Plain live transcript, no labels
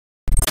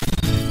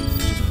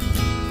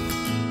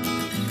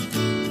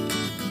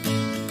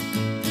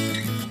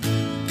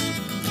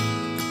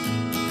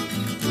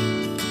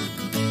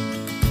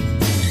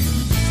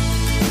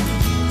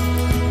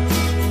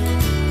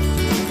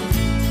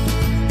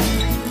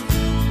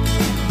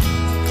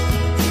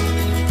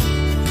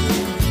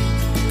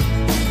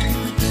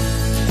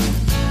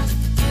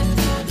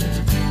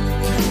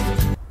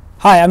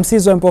Hi, I'm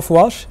Sizwe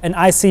Mpofu-Walsh, an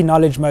IC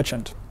knowledge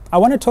merchant. I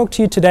want to talk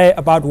to you today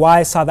about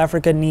why South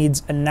Africa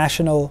needs a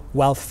national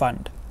wealth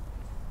fund.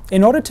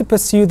 In order to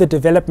pursue the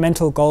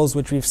developmental goals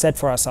which we've set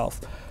for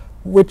ourselves,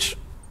 which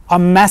are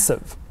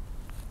massive,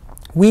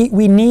 we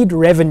need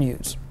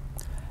revenues.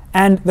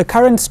 And the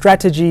current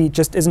strategy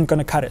just isn't going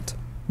to cut it.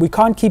 We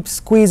can't keep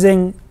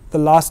squeezing the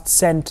last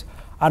cent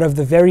out of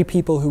the very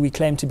people who we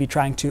claim to be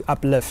trying to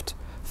uplift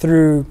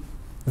through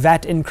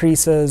VAT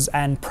increases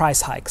and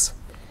price hikes.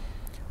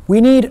 We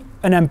need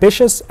an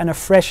ambitious and a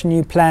fresh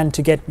new plan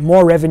to get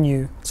more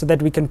revenue so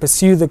that we can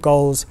pursue the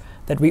goals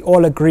that we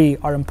all agree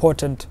are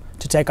important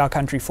to take our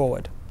country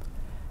forward.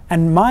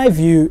 And my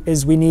view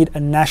is we need a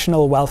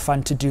national wealth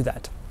fund to do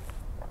that.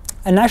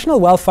 A national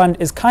wealth fund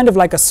is kind of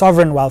like a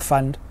sovereign wealth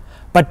fund,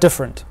 but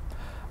different.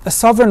 A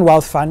sovereign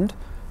wealth fund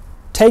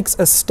takes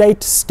a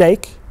state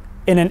stake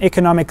in an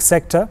economic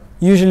sector,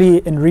 usually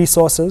in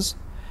resources,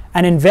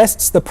 and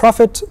invests the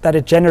profit that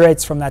it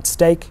generates from that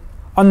stake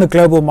on the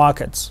global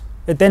markets.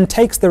 It then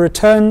takes the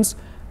returns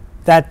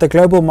that the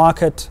global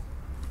market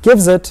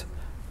gives it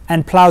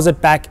and plows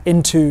it back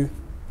into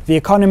the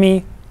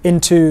economy,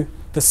 into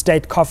the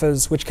state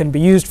coffers, which can be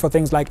used for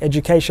things like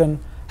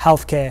education,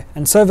 healthcare,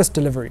 and service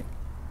delivery.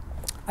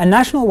 A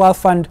national wealth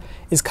fund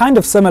is kind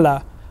of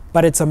similar,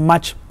 but it's a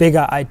much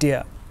bigger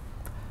idea.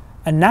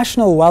 A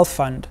national wealth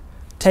fund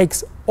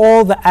takes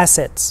all the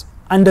assets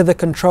under the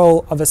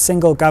control of a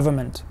single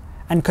government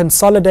and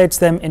consolidates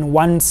them in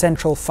one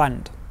central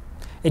fund.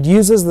 It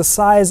uses the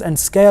size and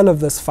scale of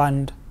this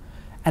fund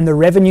and the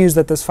revenues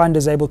that this fund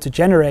is able to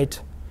generate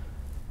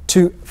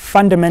to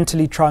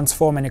fundamentally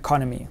transform an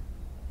economy.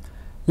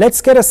 Let's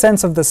get a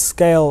sense of the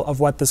scale of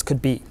what this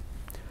could be.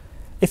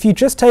 If you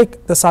just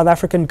take the South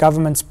African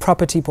government's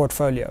property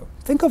portfolio,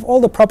 think of all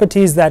the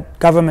properties that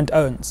government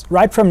owns,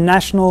 right from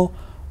national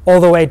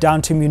all the way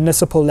down to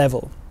municipal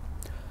level.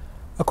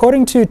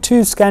 According to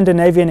two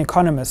Scandinavian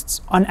economists,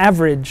 on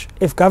average,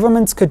 if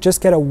governments could just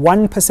get a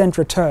 1%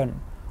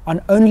 return on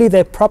only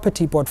their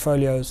property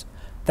portfolios,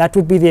 that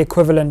would be the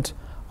equivalent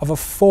of a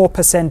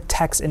 4%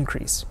 tax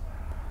increase.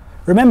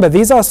 Remember,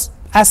 these are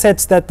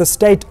assets that the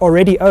state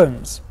already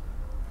owns.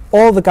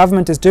 All the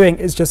government is doing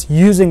is just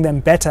using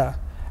them better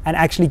and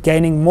actually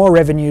gaining more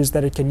revenues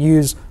that it can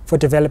use for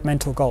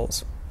developmental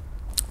goals.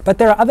 But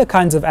there are other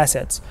kinds of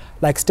assets,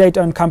 like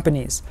state-owned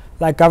companies,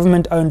 like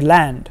government-owned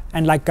land,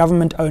 and like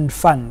government-owned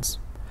funds.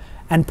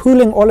 And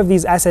pooling all of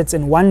these assets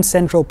in one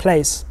central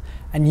place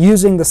and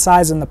using the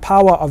size and the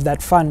power of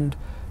that fund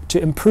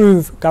to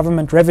improve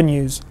government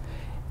revenues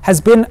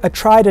has been a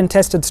tried and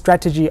tested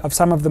strategy of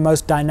some of the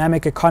most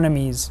dynamic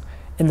economies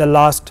in the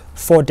last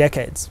 4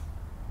 decades.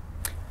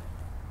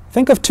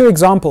 Think of two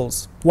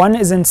examples. One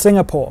is in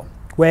Singapore,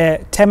 where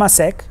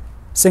Temasek,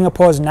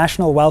 Singapore's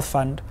national wealth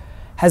fund,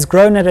 has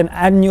grown at an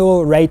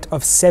annual rate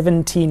of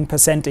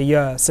 17% a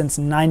year since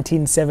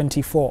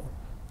 1974.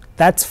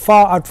 That's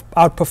far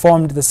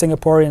outperformed the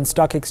Singaporean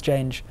stock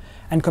exchange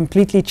and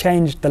completely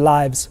changed the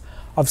lives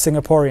of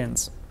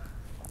Singaporeans.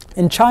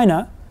 In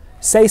China,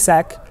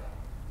 SASAC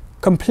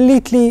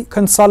completely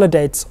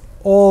consolidates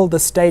all the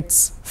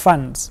state's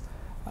funds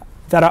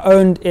that are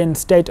owned in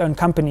state-owned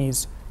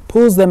companies,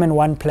 pools them in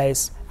one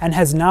place, and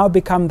has now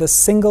become the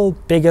single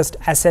biggest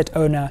asset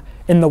owner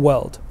in the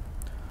world.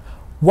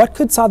 What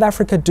could South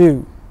Africa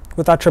do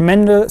with our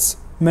tremendous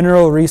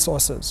mineral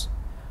resources,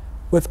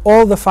 with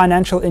all the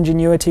financial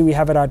ingenuity we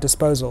have at our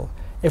disposal,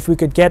 if we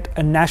could get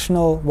a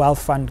national wealth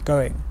fund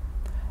going?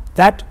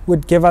 That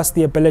would give us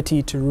the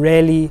ability to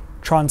really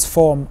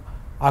transform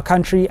our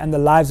country and the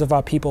lives of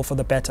our people for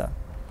the better.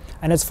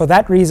 And it's for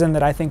that reason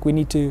that I think we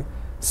need to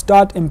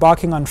start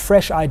embarking on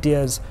fresh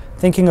ideas,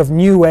 thinking of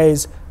new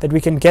ways that we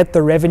can get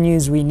the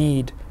revenues we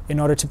need in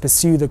order to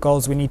pursue the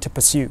goals we need to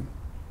pursue.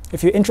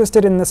 If you're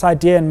interested in this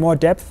idea in more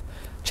depth,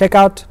 check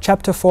out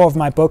chapter 4 of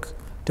my book,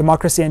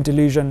 Democracy and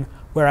Delusion,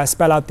 where I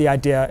spell out the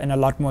idea in a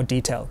lot more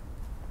detail.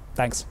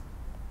 Thanks.